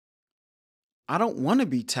I don't want to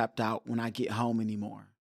be tapped out when I get home anymore.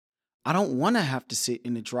 I don't want to have to sit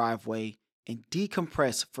in the driveway and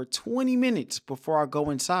decompress for 20 minutes before I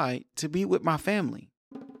go inside to be with my family.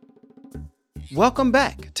 Welcome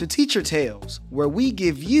back to Teacher Tales, where we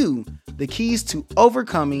give you the keys to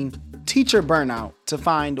overcoming teacher burnout to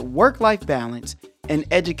find work-life balance and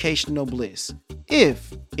educational bliss,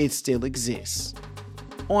 if it still exists.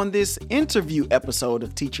 On this interview episode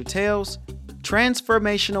of Teacher Tales,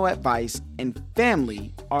 transformational advice and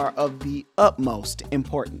family are of the utmost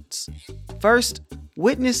importance. First,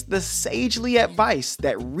 witness the sagely advice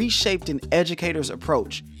that reshaped an educator's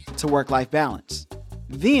approach to work-life balance.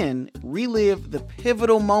 Then, relive the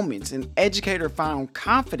pivotal moments an educator found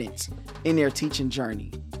confidence in their teaching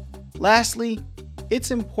journey. Lastly,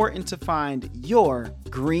 it's important to find your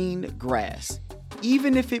green grass,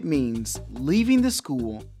 even if it means leaving the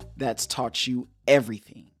school that's taught you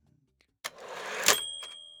everything.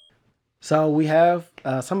 So we have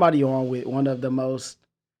somebody on with one of the most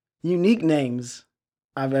unique names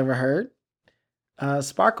I've ever heard.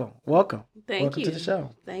 Sparkle, welcome. Welcome to the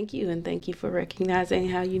show. Thank you, and thank you for recognizing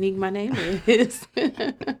how unique my name is.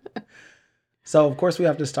 So, of course, we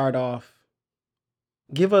have to start off.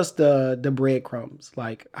 Give us the breadcrumbs.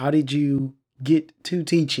 Like, how did you get to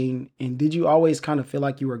teaching, and did you always kind of feel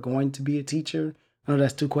like you were going to be a teacher? I know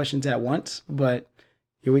that's two questions at once, but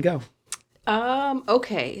here we go.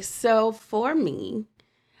 Okay, so for me,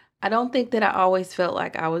 I don't think that I always felt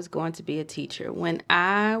like I was going to be a teacher. When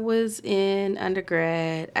I was in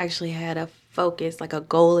undergrad, I actually had a focus, like a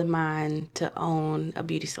goal in mind to own a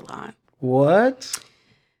beauty salon. What?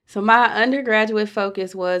 So my undergraduate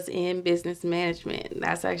focus was in business management.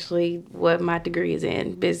 That's actually what my degree is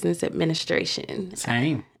in, business administration.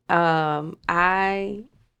 Same. I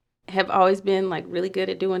have always been like really good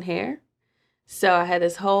at doing hair. So I had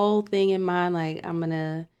this whole thing in mind, like I'm going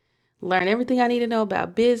to learn everything I need to know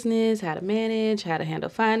about business, how to manage, how to handle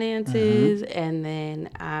finances, and then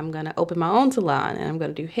I'm going to open my own salon and I'm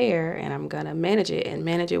going to do hair and I'm going to manage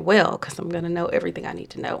it well because I'm going to know everything I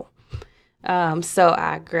need to know. So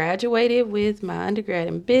I graduated with my undergrad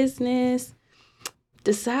in business,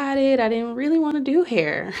 decided I didn't really want to do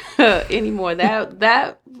hair anymore.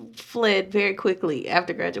 That fled very quickly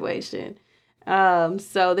after graduation.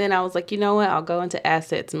 So then I was like, you know what? I'll go into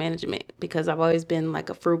assets management because I've always been like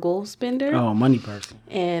a frugal spender. Oh, money person.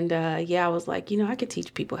 And I was like, I could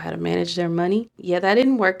teach people how to manage their money. Yeah, that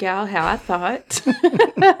didn't work out how I thought.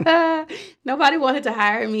 Nobody wanted to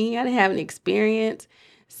hire me. I didn't have any experience.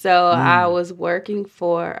 So I was working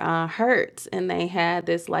for Hertz, and they had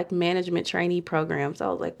this like management trainee program. So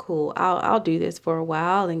I was like, cool, I'll do this for a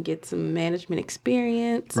while and get some management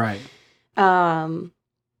experience. Right.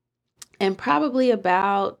 And probably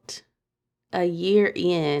about a year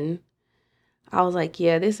in, I was like,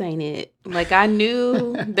 yeah, this ain't it. Like, I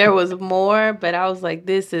knew there was more, but I was like,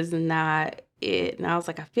 this is not it. And I was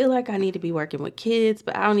like, I feel like I need to be working with kids,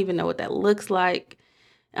 but I don't even know what that looks like.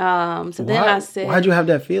 Then I said, why'd you have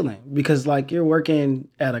that feeling? Because like you're working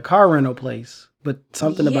at a car rental place, but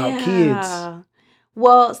something about kids.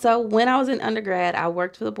 Well, so when I was in undergrad, I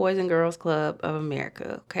worked for the Boys and Girls Club of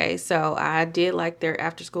America. Okay. So I did like their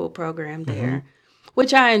after school program there,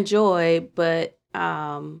 which I enjoyed, but,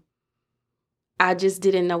 I just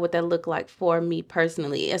didn't know what that looked like for me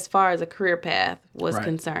personally, as far as a career path was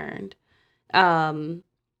concerned. And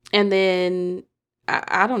then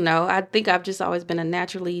I don't know. I think I've just always been a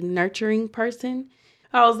naturally nurturing person.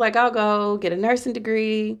 I was like, I'll go get a nursing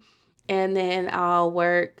degree and then I'll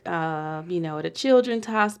work, at a children's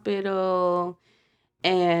hospital.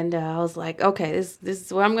 And I was like, okay, this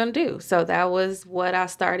is what I'm going to do. So that was what I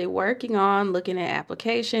started working on, looking at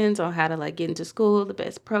applications on how to like get into school, the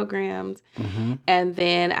best programs. And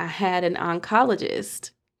then I had an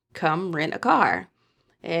oncologist come rent a car.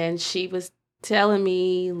 And she was telling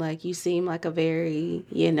me, like, you seem like a very,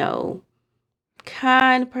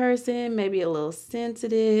 kind person, maybe a little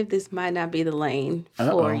sensitive. This might not be the lane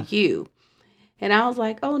for you. And I was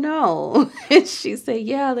like, oh, no. And she said,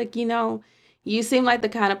 yeah, like, you seem like the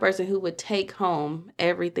kind of person who would take home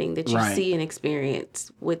everything that you see and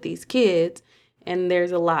experience with these kids. And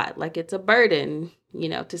there's a lot. Like, it's a burden,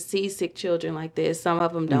 to see sick children like this. Some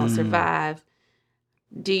of them don't survive.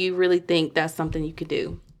 Do you really think that's something you could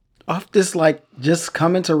do? Off this, like, just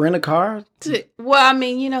coming to rent a car? Well, I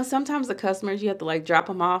mean, sometimes the customers, you have to, like, drop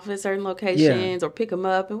them off at certain locations or pick them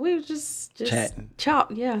up. And we were just chatting.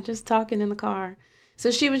 Just talking in the car.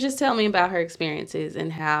 So she was just telling me about her experiences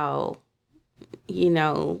and how,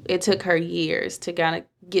 it took her years to kind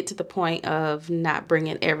of get to the point of not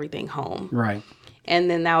bringing everything home. Right. And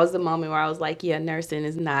then that was the moment where I was like, yeah, nursing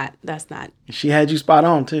that's not. She had you spot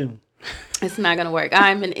on, too. It's not going to work.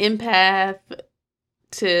 I'm an empath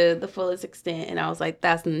to the fullest extent. And I was like,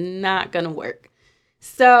 that's not going to work.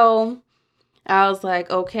 So I was like,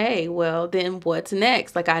 okay, well, then what's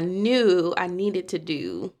next? Like, I knew I needed to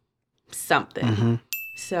do something. Mm-hmm.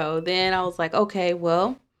 So then I was like, okay,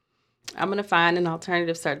 well, I'm going to find an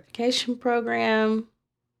alternative certification program.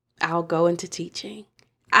 I'll go into teaching.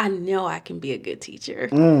 I know I can be a good teacher.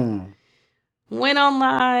 Went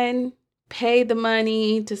online, paid the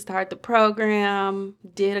money to start the program,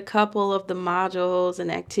 did a couple of the modules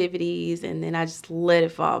and activities, and then I just let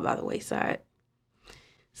it fall by the wayside.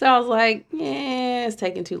 So I was like, yeah, it's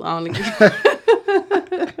taking too long to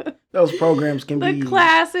get. Those programs can be. The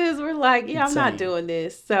classes were like, yeah, insane. I'm not doing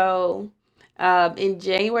this. So in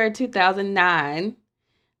January 2009,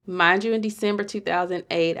 mind you, in December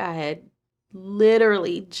 2008, I had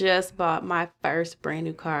literally just bought my first brand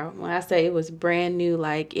new car. When I say it was brand new,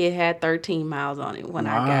 like it had 13 miles on it when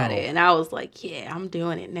I got it. And I was like, yeah, I'm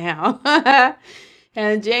doing it now.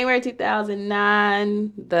 And in January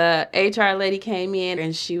 2009, the HR lady came in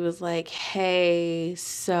and she was like, hey,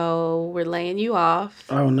 so we're laying you off.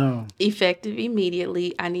 Oh, no. Effective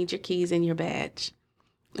immediately. I need your keys and your badge.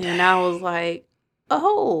 And I was like,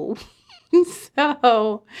 oh.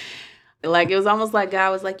 So, like, it was almost like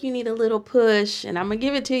God was like, you need a little push and I'm going to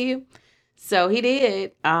give it to you. So he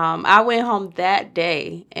did. I went home that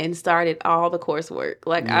day and started all the coursework.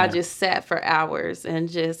 Like, I just sat for hours and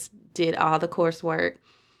just did all the coursework.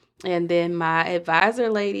 And then my advisor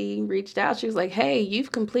lady reached out. She was like, hey,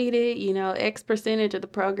 you've completed, X percentage of the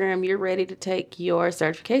program. You're ready to take your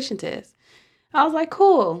certification test. I was like,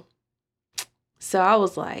 cool. So I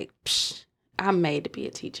was like, psh, I'm made to be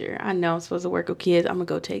a teacher. I know I'm supposed to work with kids. I'm going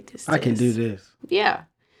to go take this test. I can do this. Yeah.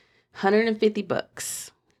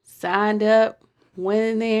 $150. Signed up, went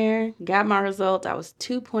in there, got my results. I was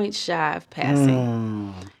 2 points shy of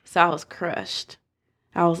passing. So I was crushed.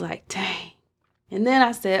 I was like, dang. And then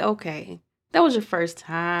I said, okay, that was your first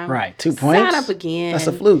time. Right. 2 points. Sign up again. That's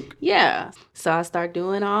a fluke. Yeah. So I started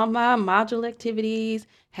doing all my module activities,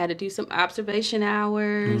 had to do some observation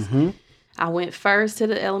hours. Mm-hmm. I went first to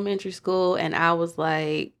the elementary school and I was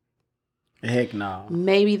like, heck no.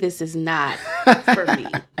 Maybe this is not for me.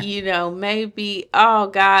 Maybe, oh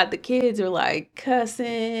God, the kids are like cussing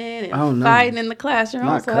and fighting in the classroom.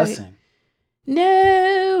 Not cussing. Like,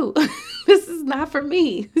 no, this is not for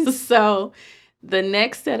me. So the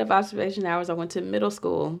next set of observation hours, I went to middle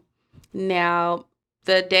school. Now,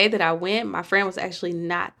 the day that I went, my friend was actually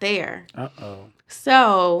not there. Uh-oh.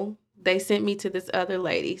 So they sent me to this other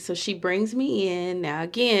lady. So she brings me in. Now,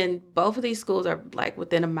 again, both of these schools are like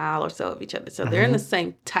within a mile or so of each other. So they're in the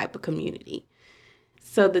same type of community.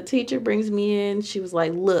 So the teacher brings me in. She was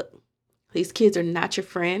like, look, these kids are not your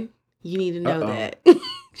friend. You need to know that.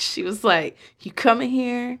 She was like, you come in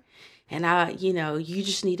here and you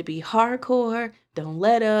just need to be hardcore. Don't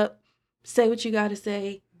let up. Say what you got to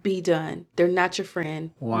say. Be done. They're not your friend.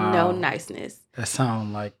 Wow. No niceness. That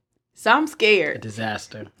sounds like so I'm scared. a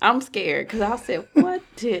disaster. I'm scared because I said, what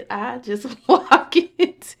did I just walk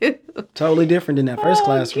into? Totally different than that first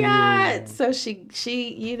class for you. So she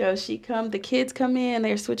the kids come in,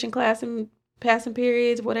 they're switching class and passing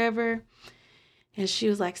periods, whatever. And she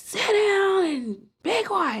was like, sit down and be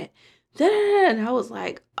quiet. And I was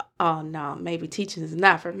like, oh no, maybe teaching is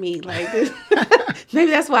not for me. Like this.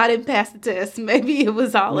 Maybe that's why I didn't pass the test. Maybe it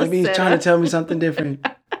was all maybe he's trying to tell me something different.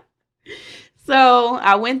 So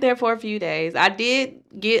I went there for a few days. I did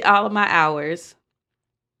get all of my hours.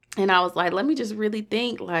 And I was like, let me just really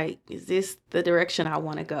think, like, is this the direction I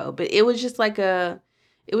want to go? But it was just like a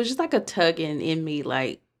tugging in me,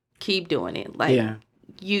 like, keep doing it. Like,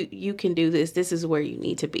 you can do this. This is where you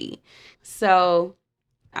need to be. So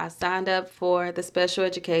I signed up for the special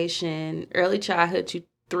education, early childhood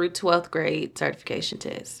through 12th grade certification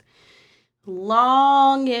test.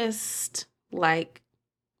 Longest,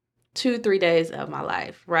 2-3 days of my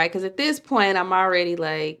life, right? Because at this point, I'm already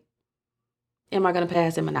like, am I going to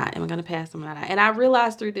pass? Am I not? Am I going to pass? Am I not? And I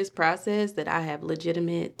realized through this process that I have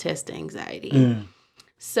legitimate test anxiety.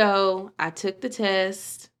 So I took the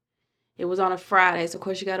test. It was on a Friday. So, of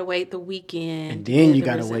course, you got to wait the weekend. And then you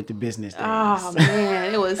got to wait the business days. Oh,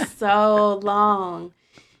 man. It was so long.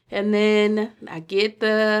 And then I get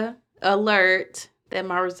the alert that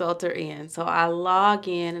my results are in. So I log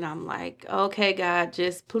in and I'm like, okay, God,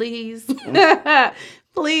 just please,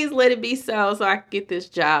 please let it be so I can get this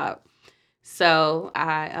job. So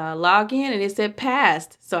I log in and it said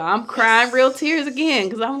passed. So I'm crying real tears again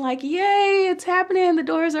because I'm like, yay, it's happening. The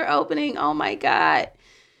doors are opening. Oh, my God.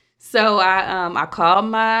 So I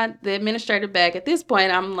called the administrator back. At this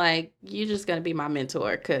point, I'm like, you're just gonna be my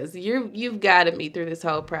mentor because you've guided me through this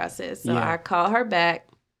whole process. So Yeah. I call her back,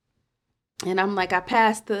 and I'm like, I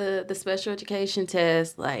passed the special education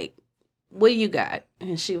test. Like, what do you got?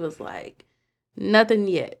 And she was like, nothing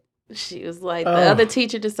yet. She was like, the other Oh,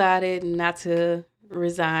 teacher decided not to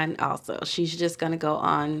resign. Also, she's just gonna go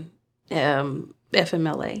on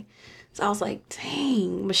FMLA. So I was like,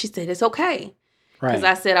 dang. But she said it's okay. Because I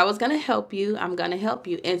right. said I was going to help you. I'm going to help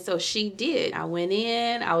you. And so she did. I went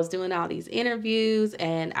in, I was doing all these interviews,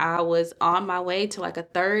 and I was on my way to like a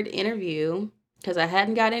third interview because I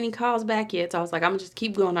hadn't got any calls back yet. So I was like, I'm going to just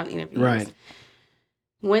keep going on interviews. Right.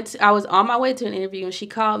 I was on my way to an interview, and she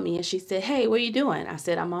called me and she said, hey, what are you doing? I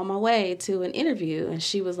said, I'm on my way to an interview. And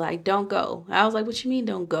she was like, don't go. I was like, what you mean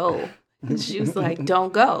don't go? And she was like,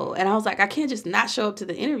 don't go. And I was like, I can't just not show up to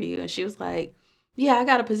the interview. And she was like, yeah, I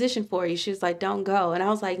got a position for you. She was like, don't go. And I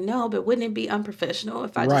was like, no, but wouldn't it be unprofessional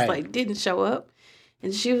if I just Right. like didn't show up?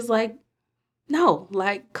 And she was like, no,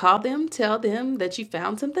 like call them, tell them that you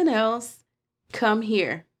found something else. Come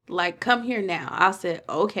here. Like, come here now. I said,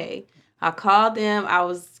 okay. I called them.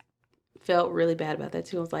 Felt really bad about that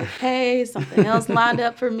too. I was like, hey, something else lined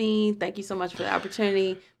up for me. Thank you so much for the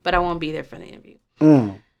opportunity, but I won't be there for the interview.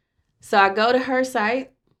 Mm. So I go to her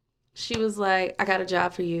site. She was like, I got a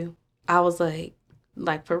job for you. I was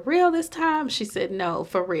like for real this time? She said, no,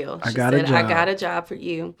 for real. I She got a said, I got job. a job for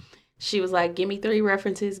you. She was like, give me 3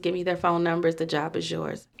 references, give me their phone numbers. The job is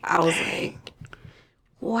yours. I was Dang. like,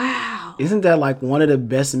 wow, Isn't that like one of the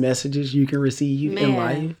best messages you can receive in man,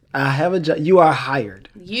 life? I have a job. You are hired.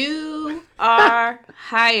 you are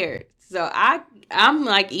hired. So I'm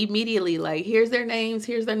like immediately like, here's their names,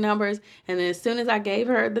 here's their numbers. And then as soon as I gave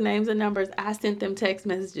her the names and numbers, I sent them text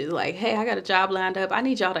messages like, hey, I got a job lined up. I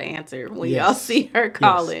need y'all to answer when y'all Yes. see her Yes.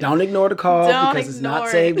 calling. Don't ignore the call Don't because it's not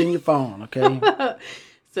ignore saved it. in your phone, okay?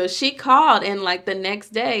 So she called, and like the next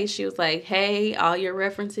day she was like, hey, all your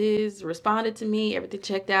references responded to me, everything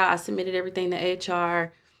checked out. I submitted everything to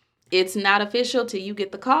HR. It's not official till you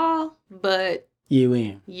get the call, but You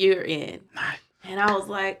in. you're in. And I was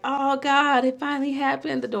like, oh God, it finally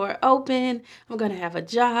happened. The door opened. I'm going to have a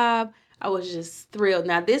job. I was just thrilled.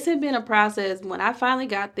 Now, this had been a process. When I finally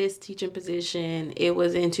got this teaching position, it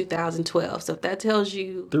was in 2012. So if that tells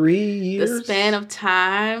you 3 the span years? of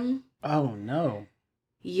time, Oh no.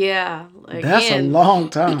 yeah, That's a again, long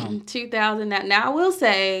time. 2009. Now, I will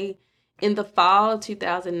say in the fall of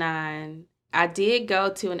 2009, I did go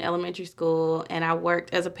to an elementary school and I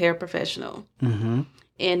worked as a paraprofessional Mm-hmm.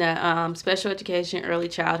 in a special education early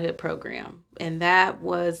childhood program. And that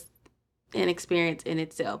was an experience in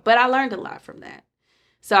itself. But I learned a lot from that.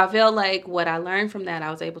 So I feel like what I learned from that,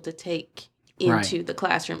 I was able to take Right. into the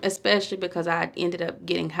classroom, especially because I ended up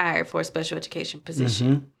getting hired for a special education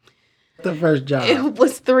position. Mm-hmm. The first job. It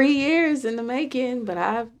was 3 years in the making, but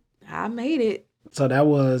I made it. So that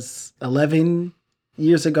was 11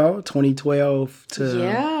 years ago, 2012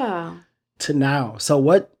 Yeah. to now. So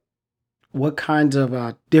what kinds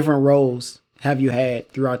of different roles have you had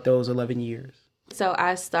throughout those 11 years? So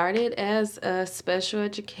I started as a special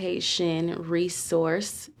education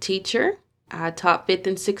resource teacher. I taught 5th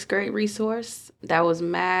and 6th grade resource. That was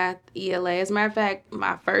math, ELA. As a matter of fact,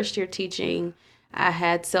 my first year teaching, I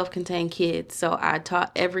had self-contained kids. So I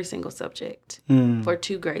taught every single subject for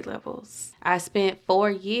 2 grade levels. I spent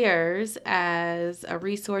 4 years as a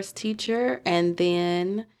resource teacher, and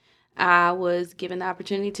then I was given the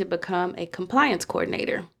opportunity to become a compliance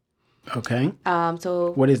coordinator. Okay.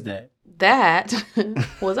 So What is that? that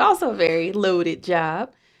was also a very loaded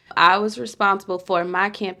job. I was responsible for my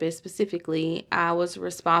campus specifically. I was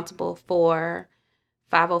responsible for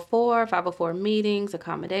 504 meetings,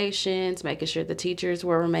 accommodations, making sure the teachers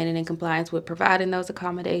were remaining in compliance with providing those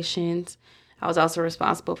accommodations. I was also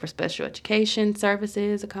responsible for special education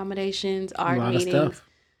services, accommodations, A art lot of meetings, stuff.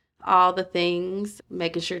 all the things,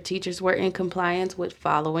 making sure teachers were in compliance with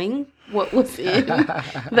following what was in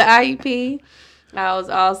the IEP. I was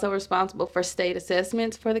also responsible for state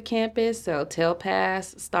assessments for the campus, so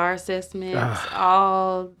TELPAS, STAR assessments, Ah,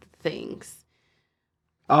 all things,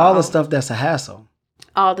 all the all stuff that's a hassle.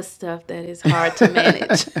 all the stuff that is hard to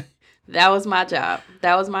manage. That was my job.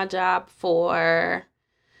 That was my job for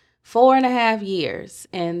 4.5 years.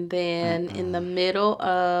 And then in the Mm-mm. middle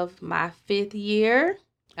of my 5th year,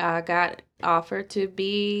 I got offered to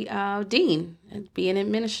be dean and be an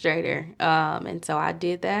administrator. And so I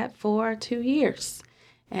did that for 2 years.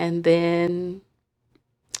 And then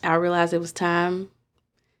I realized it was time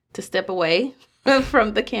to step away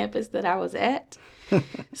from the campus that I was at.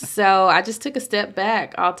 So I just took a step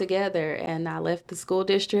back altogether, and I left the school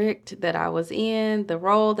district that I was in, the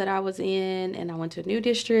role that I was in, and I went to a new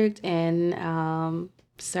district and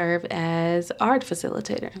serve as art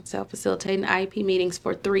facilitator. So facilitating IEP meetings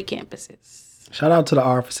for 3 campuses. Shout out to the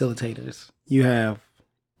art facilitators. You have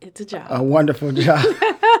It's a job. a wonderful job.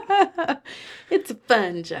 It's a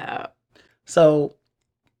fun job. So,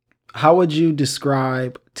 how would you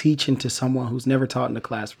describe teaching to someone who's never taught in the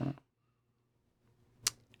classroom?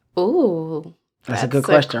 Ooh, That's a good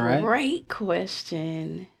question, right? Great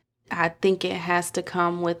question. I think it has to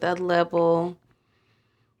come with a level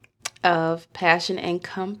of passion and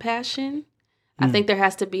compassion. I think there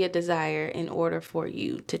has to be a desire in order for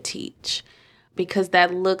you to teach, because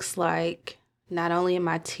that looks like not only am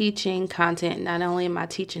I teaching content, not only am I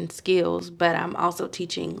teaching skills, but I'm also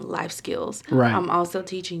teaching life skills. Right. I'm also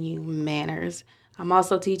teaching you manners. I'm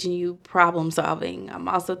also teaching you problem solving. I'm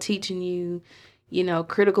also teaching you,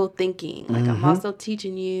 critical thinking. Like I'm also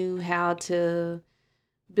teaching you how to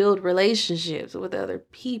build relationships with other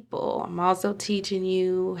people. I'm also teaching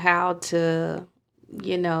you how to,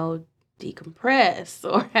 decompress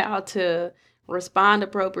or how to respond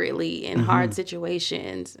appropriately in hard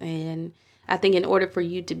situations. And I think in order for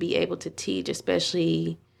you to be able to teach,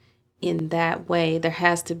 especially in that way,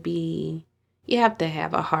 you have to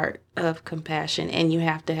have a heart of compassion, and you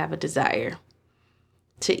have to have a desire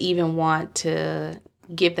to even want to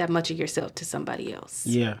give that much of yourself to somebody else.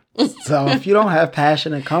 Yeah. So if you don't have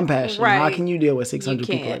passion and compassion, how Right. can you deal with 600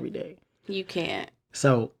 people can't. every day? You can't.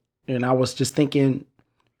 So, and I was just thinking,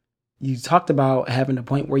 you talked about having a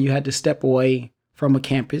point where you had to step away from a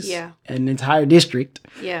campus, an entire district.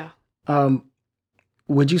 Yeah.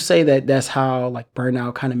 Would you say that that's how like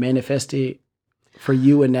burnout kind of manifested for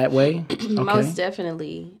you in that way? Okay. Most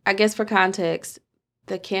definitely. I guess for context,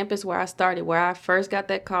 the campus where I started, where I first got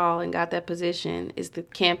that call and got that position, is the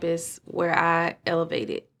campus where I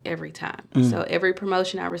elevated every time. So every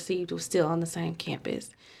promotion I received was still on the same campus.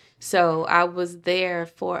 So I was there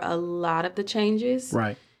for a lot of the changes.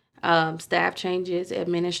 Right. Staff changes,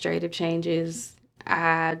 administrative changes.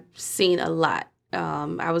 I've seen a lot.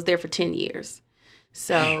 I was there for 10 years.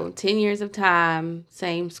 So 10 years of time,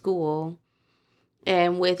 same school.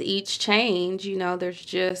 And with each change, there's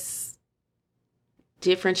just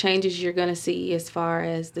different changes you're going to see as far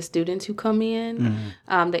as the students who come in.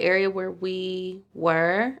 The area where we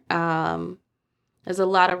were, there's a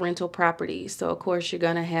lot of rental properties. So, of course, you're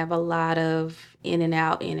going to have a lot of in and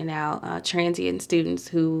out transient students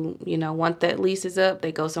who, once that lease is up,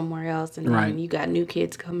 they go somewhere else. And then you got new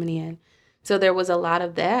kids coming in. So there was a lot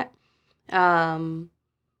of that. And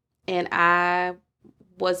I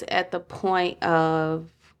was at the point of,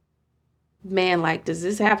 man, like, does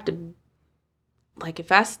this have to, like,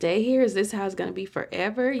 if I stay here, is this how it's going to be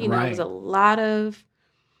forever? It was a lot of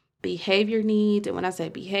behavior needs. And when I say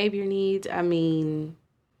behavior needs, I mean,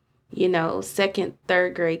 second,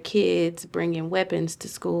 third grade kids bringing weapons to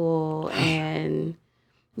school and,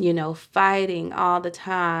 fighting all the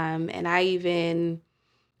time. And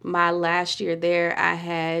my last year there, I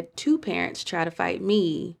had 2 parents try to fight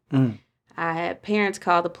me. I had parents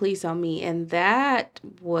call the police on me, and that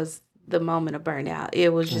was the moment of burnout. It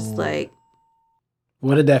was just like...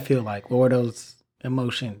 What did that feel like? What were those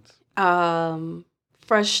emotions?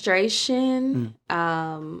 Frustration,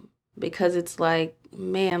 because it's like,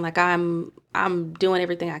 man, like I'm doing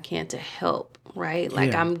everything I can to help, right?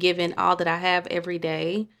 Like I'm giving all that I have every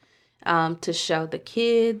day to show the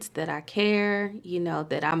kids that I care,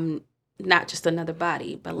 that I'm not just another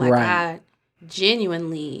body, but like I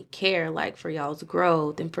genuinely care, like for y'all's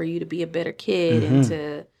growth and for you to be a better kid and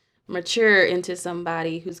to mature into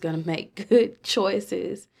somebody who's going to make good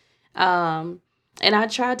choices. And I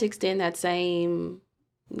tried to extend that same,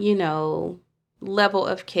 level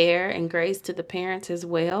of care and grace to the parents as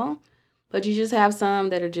well. But you just have some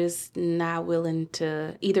that are just not willing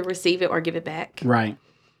to either receive it or give it back. Right.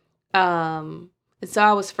 And so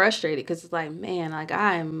I was frustrated because it's like, man, like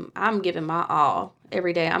I'm giving my all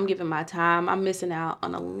every day. I'm giving my time. I'm missing out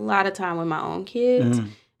on a lot of time with my own kids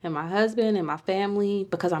and my husband and my family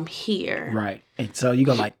because I'm here. Right. And so you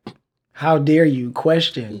go like, how dare you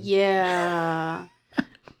question? Yeah.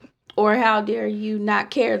 Or how dare you not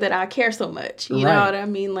care that I care so much? You know what I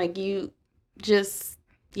mean? Like you just,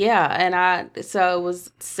 And so it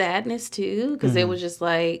was sadness too, because it was just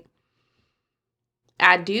like,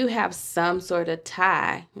 I do have some sort of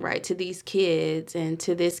tie, right, to these kids and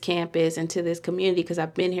to this campus and to this community because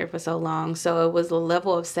I've been here for so long. So it was a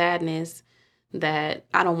level of sadness that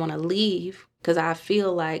I don't want to leave because I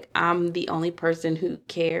feel like I'm the only person who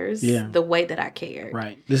cares the way that I cared.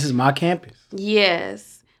 Right. This is my campus.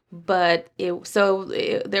 Yes. But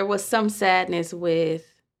there was some sadness with,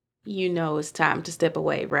 it's time to step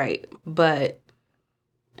away, right? But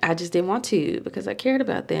I just didn't want to because I cared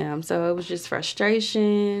about them. So it was just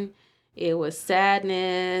frustration. It was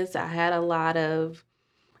sadness. I had a lot of,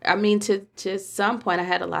 to some point I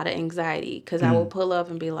had a lot of anxiety because I would pull up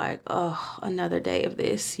and be like, oh, another day of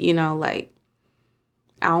this, like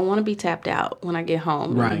I don't want to be tapped out when I get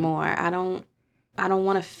home anymore. I don't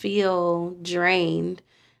want to feel drained.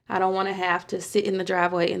 I don't want to have to sit in the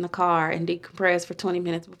driveway in the car and decompress for 20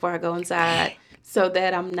 minutes before I go inside so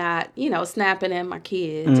that I'm not, snapping at my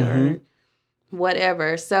kids or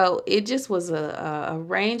whatever. So it just was a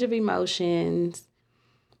range of emotions.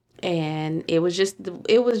 And it was just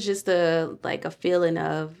like a feeling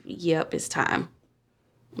of, yep, it's time.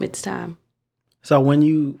 It's time. So when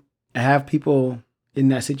you have people in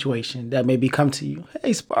that situation that maybe come to you,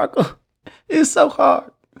 hey, Sparkle, it's so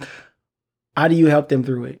hard. How do you help them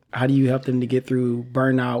through it? How do you help them to get through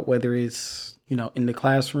burnout, whether it's, in the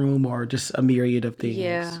classroom or just a myriad of things?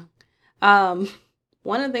 Yeah.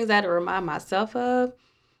 One of the things I had to remind myself of,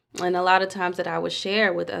 and a lot of times that I would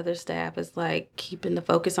share with other staff, is like keeping the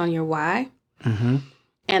focus on your why. Mm-hmm.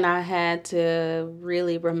 And I had to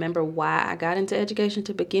really remember why I got into education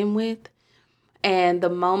to begin with and the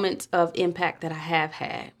moments of impact that I have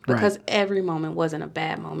had. Because every moment wasn't a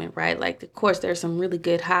bad moment, right? Like, of course, there's some really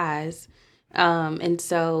good highs. And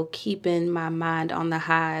so keeping my mind on the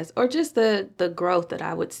highs or just the growth that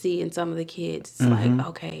I would see in some of the kids, it's like,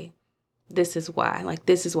 okay, this is why. Like,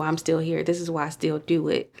 this is why I'm still here. This is why I still do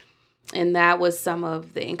it. And that was some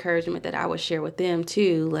of the encouragement that I would share with them,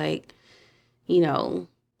 too. Like,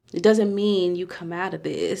 it doesn't mean you come out of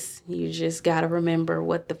this. You just got to remember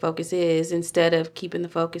what the focus is instead of keeping the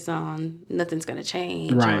focus on nothing's going to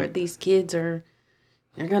change or these kids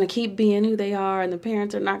they're going to keep being who they are and the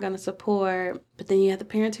parents are not going to support. But then you have the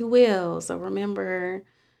parents who will. So remember,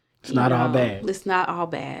 it's not all bad. It's not all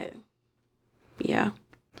bad. Yeah.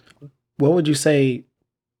 What would you say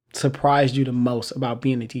surprised you the most about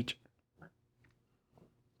being a teacher?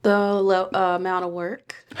 The amount of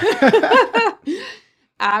work.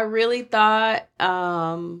 I really thought,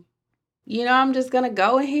 I'm just going to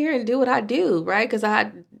go in here and do what I do, right? Because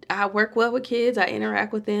I work well with kids. I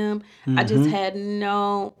interact with them. I just had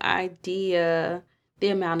no idea the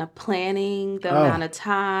amount of planning, the amount of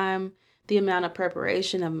time, the amount of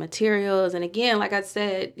preparation of materials. And again, like I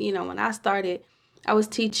said, when I started, I was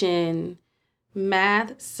teaching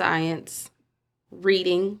math, science,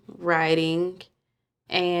 reading, writing,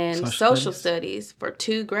 and social studies for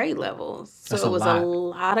 2 grade levels. So it was a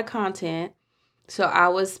lot of content. So I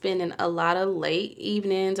was spending a lot of late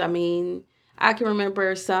evenings. I can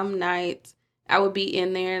remember some nights I would be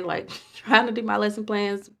in there like trying to do my lesson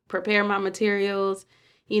plans, prepare my materials,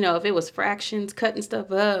 if it was fractions, cutting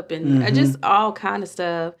stuff up and just all kind of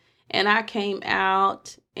stuff. And I came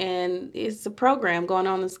out and it's a program going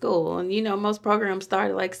on in school. And, most programs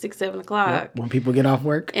start at like 6, 7 o'clock. Yep, when people get off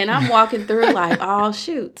work. And I'm walking through like, oh,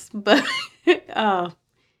 shoots. But, it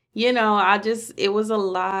was a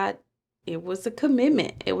lot. It was a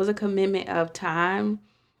commitment. It was a commitment of time,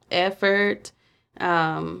 effort.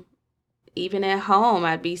 Even at home,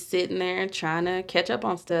 I'd be sitting there trying to catch up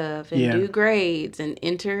on stuff and do grades and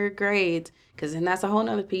enter grades. Because then that's a whole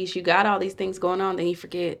nother piece. You got all these things going on, then you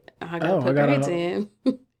forget, I got to put grades in.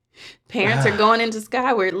 Parents are going into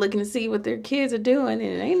Skyward looking to see what their kids are doing, and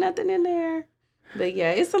it ain't nothing in there. But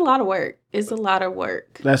yeah, it's a lot of work. It's a lot of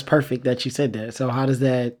work. That's perfect that you said that. So how does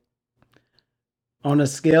that, on a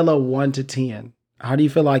scale of 1 to 10, how do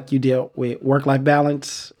you feel like you dealt with work-life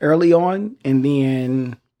balance early on? And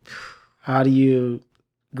then how do you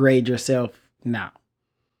grade yourself now?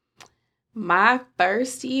 My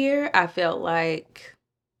first year, I felt like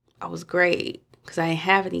I was great because I didn't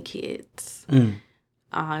have any kids. It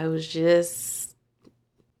was just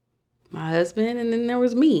my husband and then there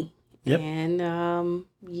was me. Yep. And,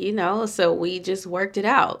 so we just worked it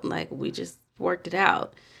out.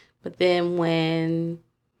 But then when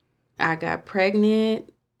I got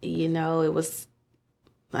pregnant, it was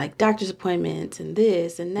like doctor's appointments and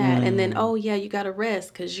this and that. And then, you got to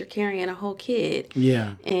rest because you're carrying a whole kid.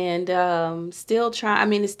 Yeah. And it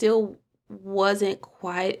still wasn't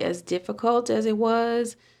quite as difficult as it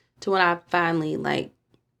was to when I finally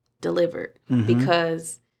delivered.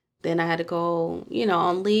 Because then I had to go,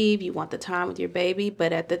 on leave. You want the time with your baby.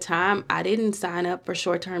 But at the time, I didn't sign up for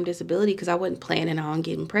short-term disability because I wasn't planning on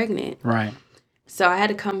getting pregnant. Right. So I had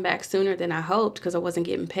to come back sooner than I hoped because I wasn't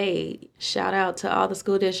getting paid. Shout out to all the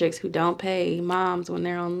school districts who don't pay moms when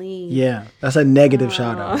they're on leave. Yeah, that's a negative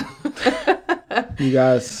shout out. You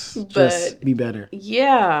guys just But be better.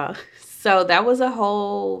 yeah. So that was a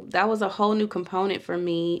whole new component for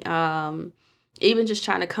me. Even just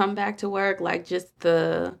trying to come back to work, like just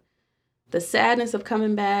the sadness of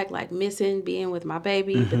coming back, like missing being with my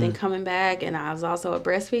baby, but then coming back, and I was also a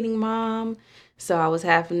breastfeeding mom. So I was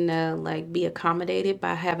having to like be accommodated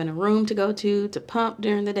by having a room to go to pump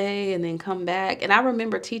during the day and then come back. And I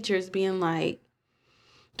remember teachers being like,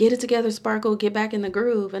 "Get it together, Sparkle, get back in the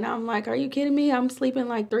groove." And I'm like, "Are you kidding me? I'm sleeping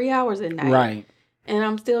like 3 hours at night." Right. And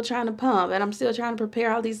I'm still trying to pump, and I'm still trying to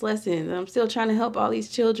prepare all these lessons, and I'm still trying to help all these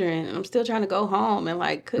children, and I'm still trying to go home and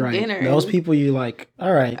like cook Right. dinner. Those And people you like,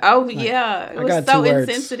 all right. oh Like, yeah, it I was got so 2 words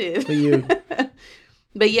insensitive for you.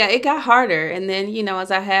 But yeah, it got harder, and then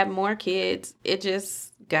as I had more kids, it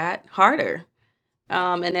just got harder.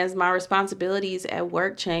 And as my responsibilities at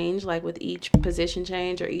work changed, like with each position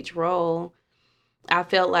change or each role, I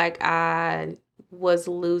felt like I was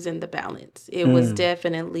losing the balance. It was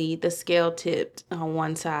definitely the scale tipped on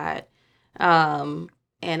one side. Um,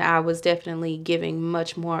 and I was definitely giving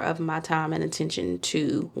much more of my time and attention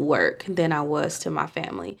to work than I was to my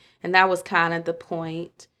family. And that was kind of the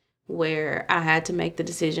point where I had to make the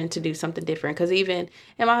decision to do something different. Because and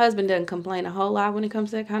my husband doesn't complain a whole lot when it comes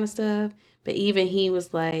to that kind of stuff. But even he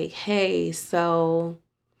was like, hey, so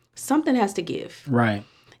something has to give. Right.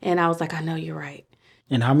 And I was like, I know you're right.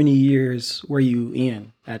 And how many years were you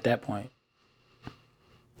in at that point?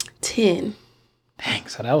 10. Dang,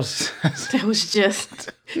 so that was That was just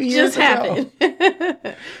years ago.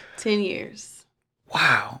 happened. 10 years.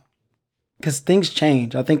 Wow. Because things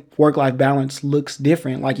change. I think work-life balance looks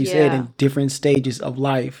different, like you said, Yeah. in different stages of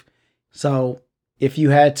life. So if you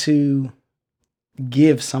had to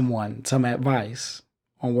give someone some advice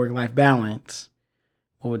on work-life balance,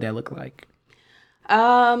 what would that look like?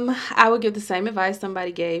 I would give the same advice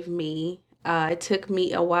somebody gave me. It took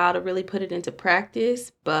me a while to really put it into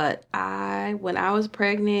practice, but when I was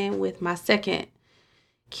pregnant with my second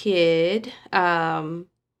kid, one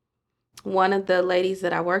of the ladies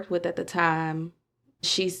that I worked with at the time,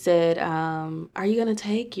 she said, are you going to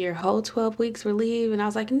take your whole 12 weeks for leave? And I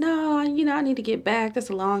was like, no, I need to get back. That's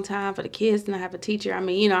a long time for the kids and I have a teacher. I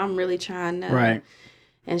mean, I'm really trying to. Right.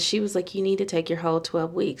 And she was like, you need to take your whole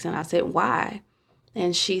 12 weeks. And I said, why?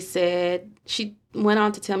 And she went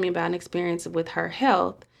on to tell me about an experience with her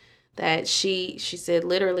health that she said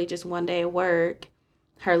literally just one day at work,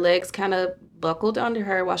 her legs kind of buckled under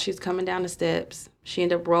her while she was coming down the steps. She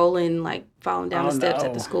ended up rolling, like falling down the steps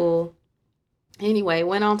at the school. Anyway,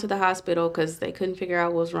 went on to the hospital because they couldn't figure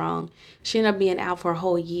out what was wrong. She ended up being out for a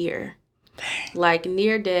whole year. Dang. Like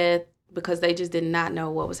near death because they just did not know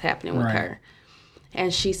what was happening with her.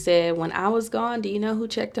 And she said, when I was gone, do you know who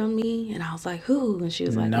checked on me? And I was like, who? And she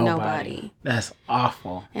was like, nobody. That's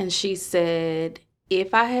awful. And she said,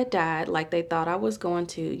 if I had died like they thought I was going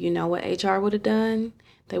to, you know what HR would have done?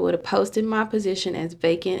 They would have posted my position as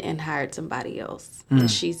vacant and hired somebody else. And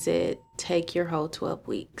she said, take your whole 12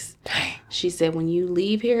 weeks. Dang. She said, when you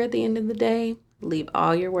leave here at the end of the day, leave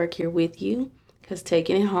all your work here with you. Because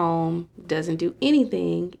taking it home doesn't do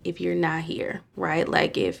anything if you're not here, right?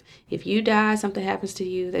 Like if you die, something happens to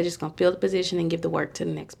you, they're just going to fill the position and give the work to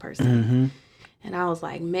the next person. Mm-hmm. And I was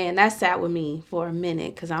like, man, that sat with me for a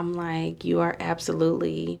minute because I'm like, you are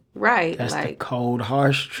absolutely right. That's like, the cold,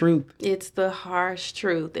 harsh truth. It's the harsh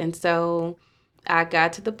truth. And so I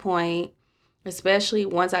got to the point, especially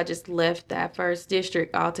once I just left that first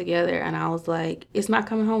district altogether, and I was like, it's not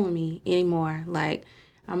coming home with me anymore. Like,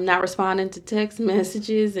 I'm not responding to text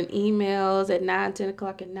messages and emails at 9, 10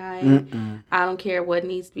 o'clock at night. I don't care what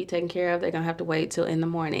needs to be taken care of. They're going to have to wait till in the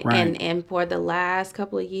morning. Right. And for the last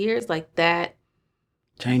couple of years, like that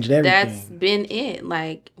changed everything. That's been it.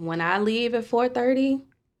 Like when I leave at 4:30,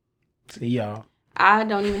 see y'all. I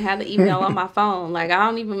don't even have the email on my phone. Like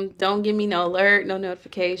don't give me no alert, no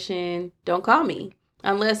notification. Don't call me.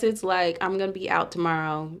 Unless it's like, I'm going to be out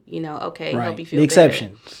tomorrow, okay, right. Hope you feel the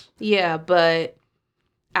exceptions. better. Yeah, but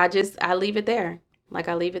I leave it there. Like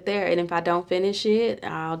I leave it there. And if I don't finish it,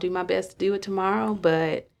 I'll do my best to do it tomorrow.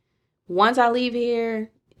 But once I leave here,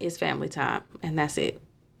 it's family time. And that's it.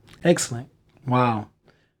 Excellent. Wow.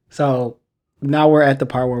 So now we're at the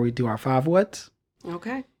part where we do our 5 whats.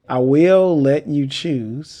 Okay. I will let you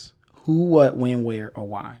choose who, what, when, where, or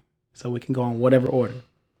why. So we can go in whatever order.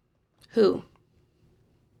 Who?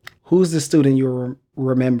 Who's the student you'll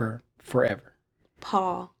remember forever?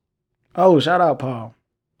 Paul. Oh, shout out Paul.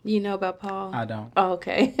 You know about Paul? I don't. Oh,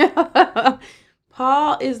 okay.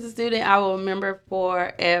 Paul is the student I will remember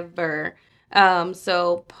forever.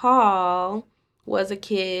 So Paul was a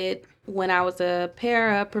kid when I was a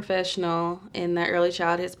paraprofessional in the early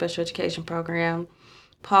childhood special education program.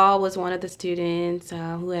 Paul was one of the students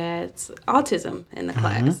who had autism in the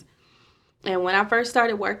class. And when I first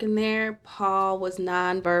started working there, Paul was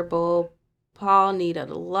nonverbal. Paul needed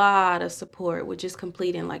a lot of support with just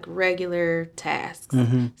completing like regular tasks,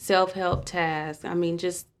 self-help tasks. I mean,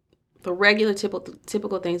 just the regular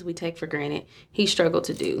typical things we take for granted. He struggled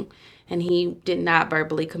to do, and he did not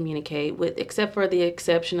verbally communicate with, except for the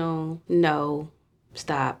exceptional no,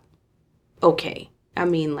 stop, okay. I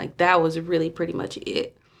mean, like that was really pretty much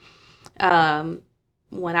it.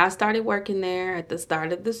 When I started working there at the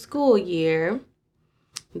start of the school year,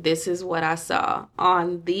 this is what I saw.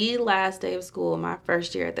 On the last day of school, my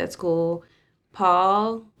first year at that school,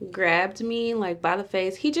 Paul grabbed me like by the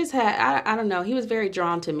face. He just had, I don't know, he was very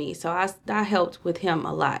drawn to me. So I helped with him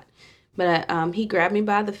a lot. But he grabbed me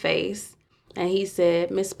by the face and he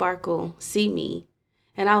said, "Miss Sparkle, see me."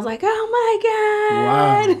 And I was like, oh my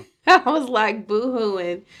God. Wow. I was like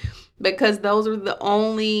boo-hooing. Because those were the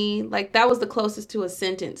only, like, that was the closest to a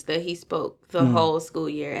sentence that he spoke the whole school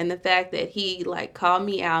year. And the fact that he, like, called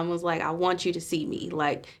me out and was like, "I want you to see me."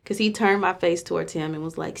 Like, because he turned my face towards him and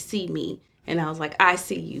was like, "See me." And I was like, "I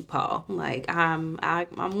see you, Paul. Like, I'm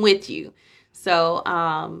with you." So,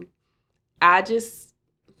 I just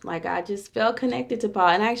felt connected to Paul.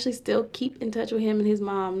 And I actually still keep in touch with him and his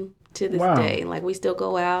mom to this day. Like, we still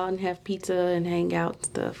go out and have pizza and hang out and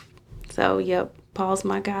stuff. So, yep, Paul's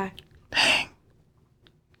my guy. Dang.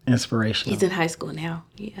 Inspirational. He's in high school now.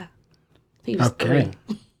 Yeah. He was 3.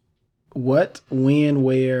 What, when,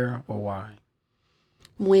 where, or why?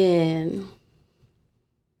 When?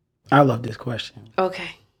 I love this question.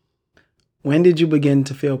 Okay. When did you begin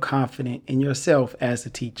to feel confident in yourself as a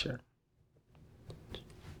teacher?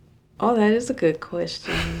 Oh, that is a good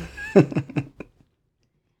question.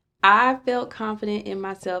 I felt confident in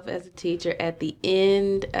myself as a teacher at the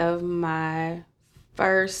end of my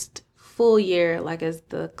first full year, like as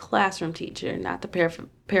the classroom teacher, not the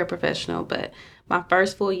paraprofessional, but my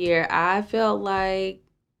first full year. I felt like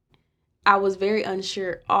I was very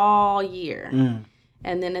unsure all year.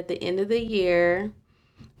 And then at the end of the year,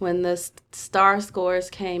 when the star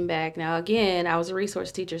scores came back, now again, I was a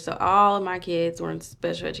resource teacher, so all of my kids were in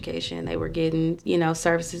special education. They were getting,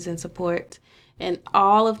 services and support. And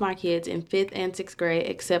all of my kids in 5th and 6th grade,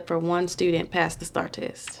 except for one student, passed the STAR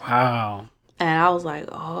test. Wow. And I was like,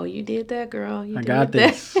 "Oh, you did that, girl. I got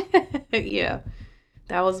this." Yeah.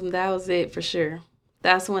 That was it for sure.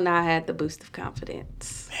 That's when I had the boost of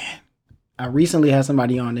confidence. Man. I recently had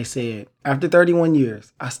somebody on, they said, after 31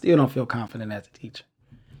 years, I still don't feel confident as a teacher.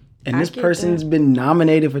 And this person's been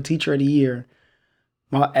nominated for Teacher of the Year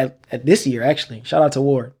at this year, actually. Shout out to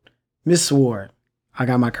Ward. Miss Ward. I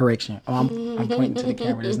got my correction. Oh, I'm pointing to the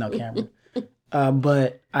camera. There's no camera.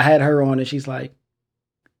 But I had her on and she's like,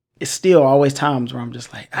 it's still always times where I'm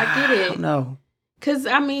just like, I get it. I don't know. Because,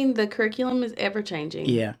 the curriculum is ever changing.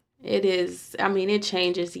 Yeah. It is. It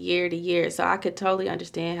changes year to year. So I could totally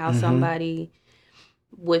understand how somebody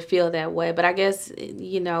would feel that way. But I guess,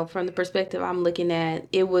 from the perspective I'm looking at,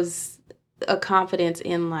 it was a confidence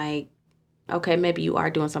in like, okay, maybe you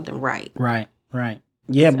are doing something right. Right.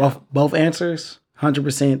 Yeah, so. both answers,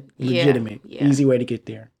 100% legitimate. Yeah. Easy way to get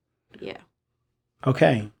there. Yeah.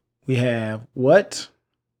 Okay. We have what,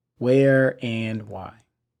 where, and why.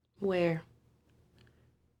 Where?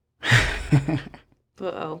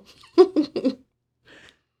 Uh-oh.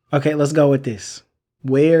 Okay, let's go with this.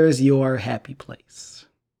 Where's your happy place?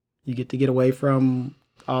 You get to get away from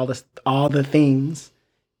all the things,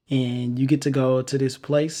 and you get to go to this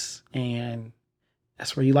place, and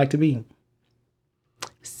that's where you like to be.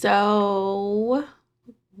 So,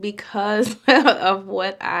 because of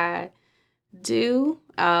what I do,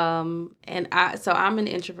 I'm an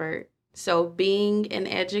introvert. So being an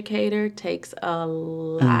educator takes a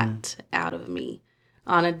lot out of me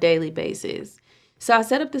on a daily basis. So I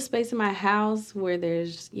set up this space in my house where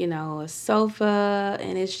there's, a sofa,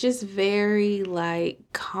 and it's just very like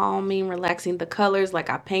calming, relaxing. The colors, like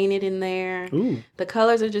I painted in there. Ooh. The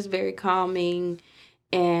colors are just very calming.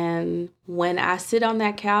 And when I sit on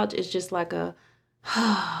that couch, it's just like a,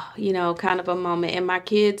 kind of a moment. And my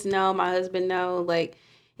kids know, my husband know, like,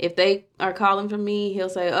 if they are calling for me, he'll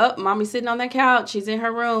say, "Oh, mommy's sitting on that couch. She's in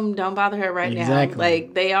her room. Don't bother her right now."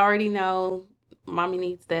 Like, they already know mommy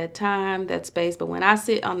needs that time, that space. But when I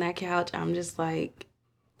sit on that couch, I'm just like,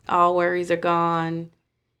 all worries are gone.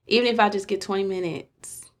 Even if I just get 20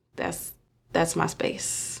 minutes, that's my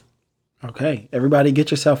space. Okay. Everybody get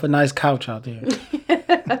yourself a nice couch out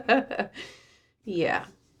there. Yeah.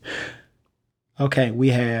 Okay. We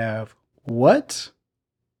have what,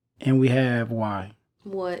 and we have why.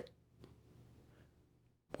 What?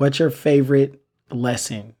 What's your favorite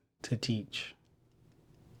lesson to teach?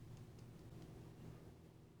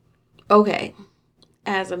 Okay.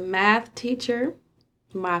 As a math teacher,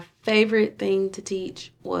 my favorite thing to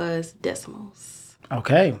teach was decimals.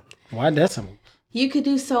 Okay. Why decimal? You could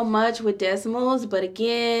do so much with decimals, but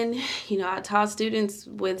again, I taught students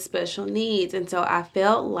with special needs, and so I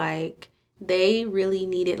felt like they really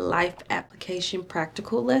needed life application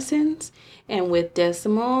practical lessons. And with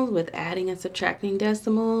decimals, with adding and subtracting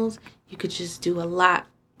decimals, you could just do a lot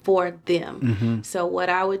for them. Mm-hmm. So what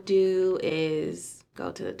I would do is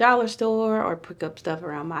go to the dollar store or pick up stuff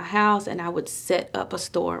around my house, and I would set up a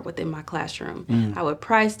store within my classroom. I would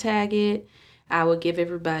price tag it. I would give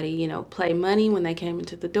everybody, play money when they came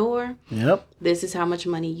into the door. Yep. This is how much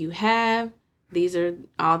money you have. These are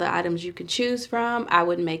all the items you can choose from. I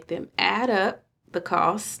would make them add up the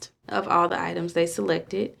cost of all the items they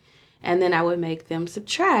selected. And then I would make them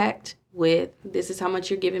subtract with, this is how much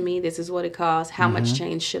you're giving me. This is what it costs. How much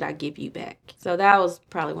change should I give you back? So that was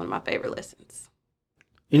probably one of my favorite lessons.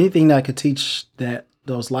 Anything that could teach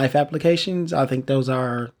those life applications, I think those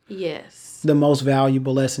are the most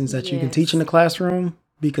valuable lessons that you can teach in the classroom,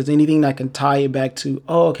 because anything that can tie it back to,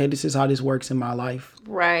 okay, this is how this works in my life.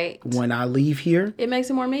 Right. When I leave here, it makes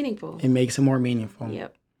it more meaningful.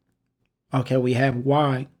 Yep. Okay, we have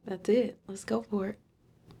why. That's it. Let's go for it.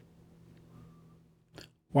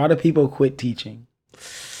 Why do people quit teaching?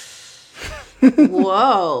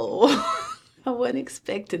 Whoa. I wasn't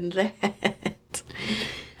expecting that.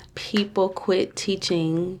 People quit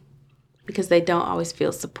teaching because they don't always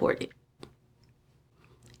feel supported.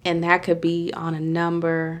 And that could be on a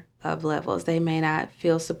number of levels. They may not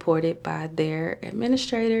feel supported by their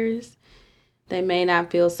administrators. They may not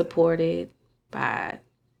feel supported by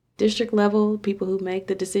district level, people who make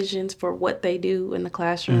the decisions for what they do in the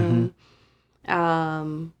classroom.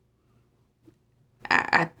 I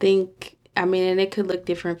think, and it could look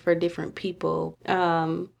different for different people.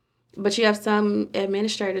 But you have some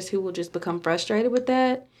administrators who will just become frustrated with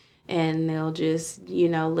that. And they'll just,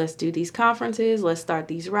 let's do these conferences, let's start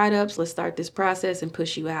these write-ups, let's start this process and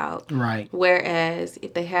push you out. Right. Whereas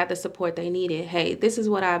if they had the support they needed, hey, this is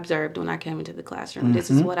what I observed when I came into the classroom.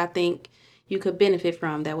 This is what I think you could benefit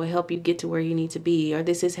from that will help you get to where you need to be. Or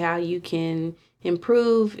this is how you can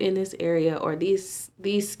improve in this area, or these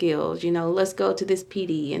skills. Let's go to this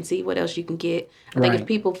PD and see what else you can get. I think if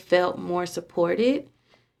people felt more supported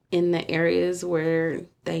in the areas where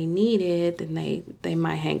they need it, then they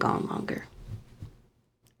might hang on longer.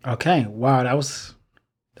 Okay. Wow. That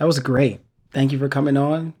was great. Thank you for coming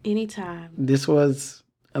on. Anytime. This was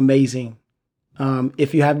amazing.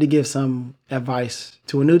 If you have to give some advice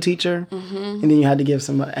to a new teacher, and then you had to give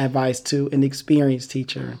some advice to an experienced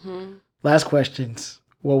teacher, last questions,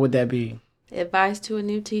 what would that be? Advice to a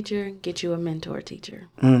new teacher: get you a mentor teacher.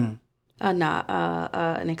 An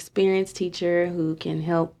experienced teacher who can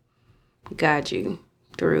help guide you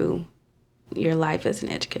through your life as an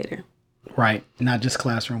educator. Right. Not just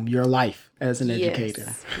classroom, your life as an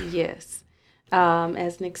educator. Yes.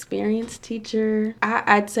 As an experienced teacher,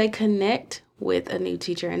 I'd say connect with a new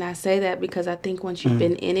teacher. And I say that because I think once you've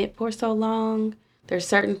been in it for so long, there's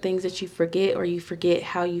certain things that you forget, or you forget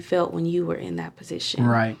how you felt when you were in that position.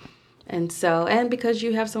 Right. And because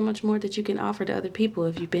you have so much more that you can offer to other people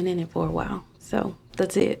if you've been in it for a while. So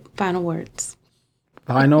that's it. Final words.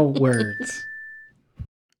 Final words.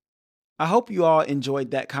 I hope you all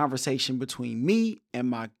enjoyed that conversation between me and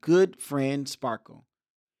my good friend Sparkle.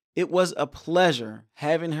 It was a pleasure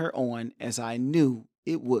having her on, as I knew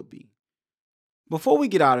it would be. Before we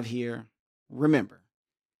get out of here, remember,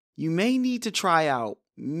 you may need to try out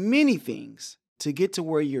many things to get to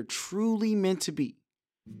where you're truly meant to be.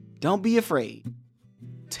 Don't be afraid.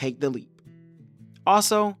 Take the leap.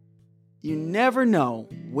 Also, you never know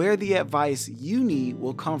where the advice you need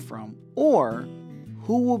will come from, or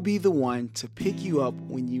who will be the one to pick you up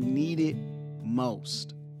when you need it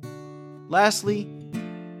most. Lastly,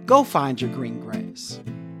 go find your green grass.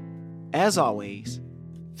 As always,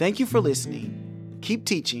 thank you for listening. Keep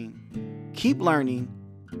teaching, keep learning,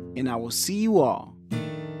 and I will see you all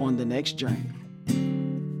on the next journey.